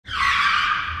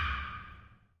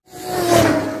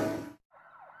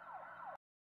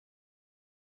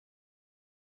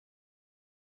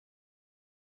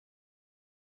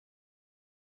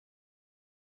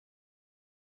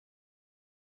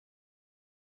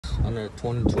on a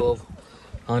 2012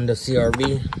 Honda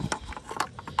CRV.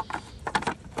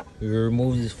 You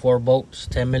remove these 4 bolts,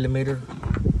 10 millimeter.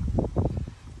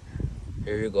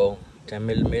 Here you go, 10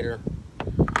 millimeter.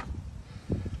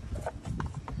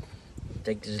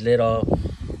 Take this lid off.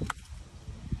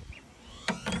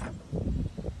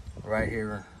 Right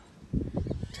here,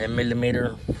 10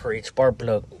 millimeter for each spark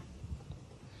plug.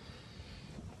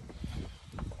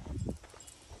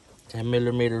 10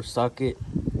 millimeter socket.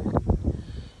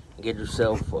 Get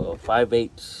yourself a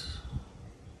 5/8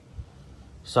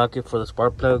 socket for the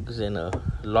spark plugs and a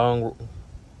long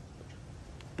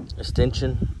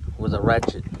extension with a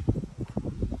ratchet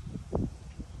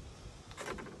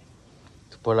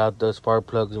to pull out the spark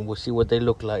plugs, and we'll see what they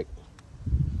look like.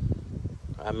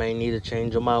 I may need to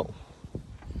change them out.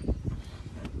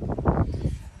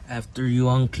 After you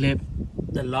unclip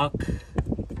the lock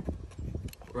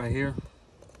right here,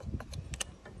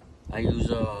 I use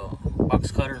a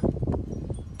box cutter.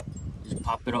 Just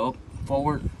pop it up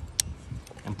forward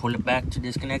and pull it back to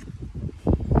disconnect.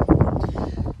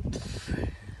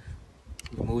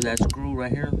 Remove that screw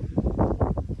right here.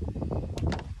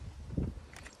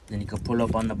 Then you can pull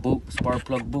up on the boot, spark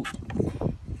plug boot.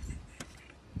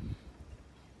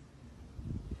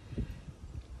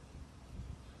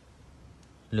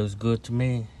 Looks good to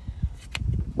me.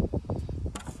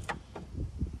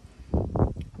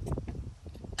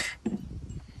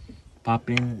 Pop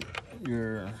in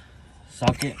your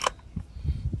socket,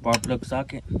 spark plug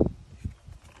socket.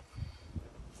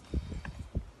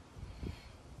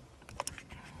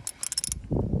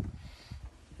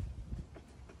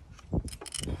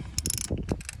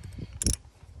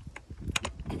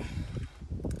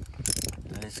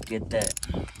 Let's get that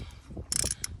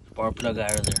spark plug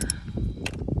out of there.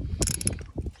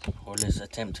 Or let's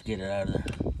attempt to get it out of there.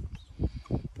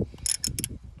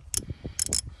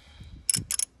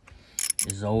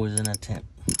 It's always an attempt.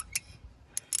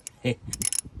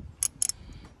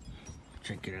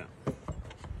 Check it out.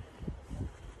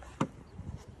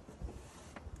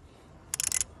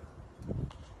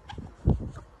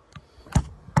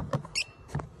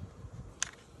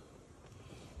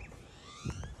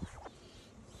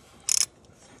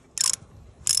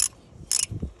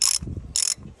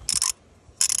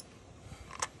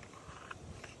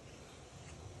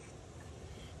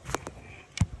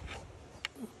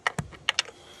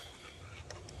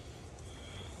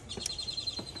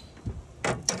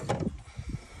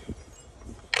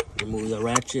 Remove the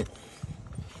ratchet.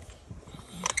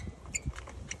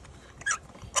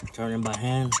 Turn it by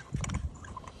hand.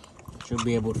 Should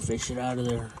be able to fish it out of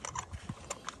there.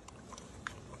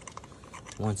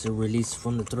 Once it releases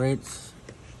from the threads.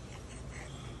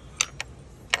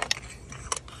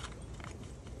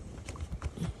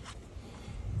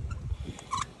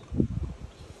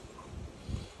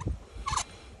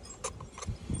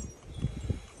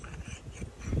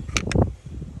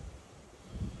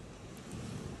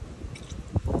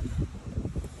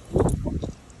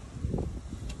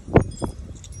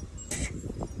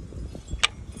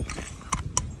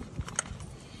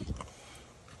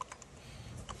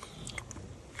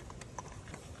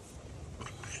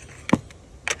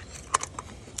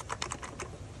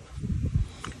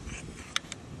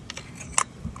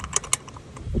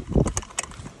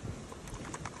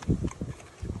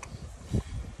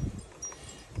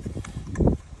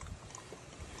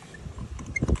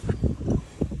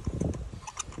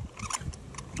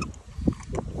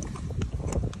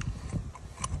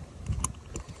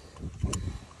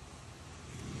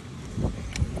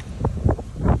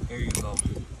 Here you go.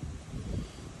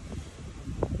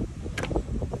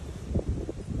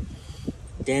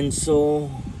 DENSO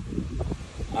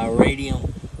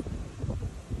iridium.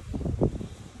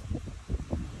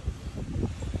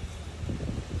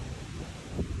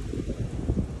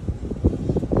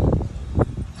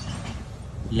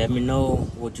 Let me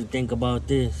know what you think about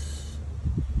this.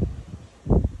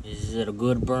 Is it a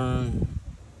good burn?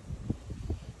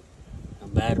 A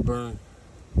bad burn?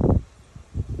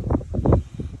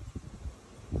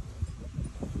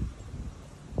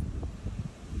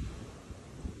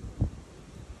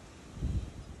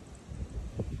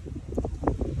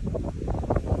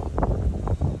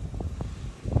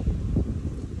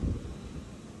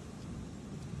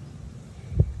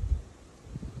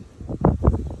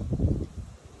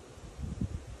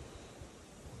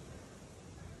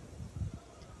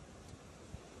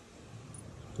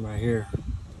 Right here,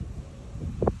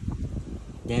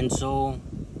 DENSO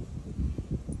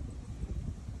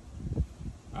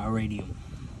iridium.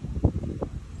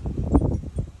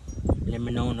 Let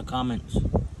me know in the comments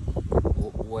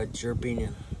what's your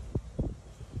opinion.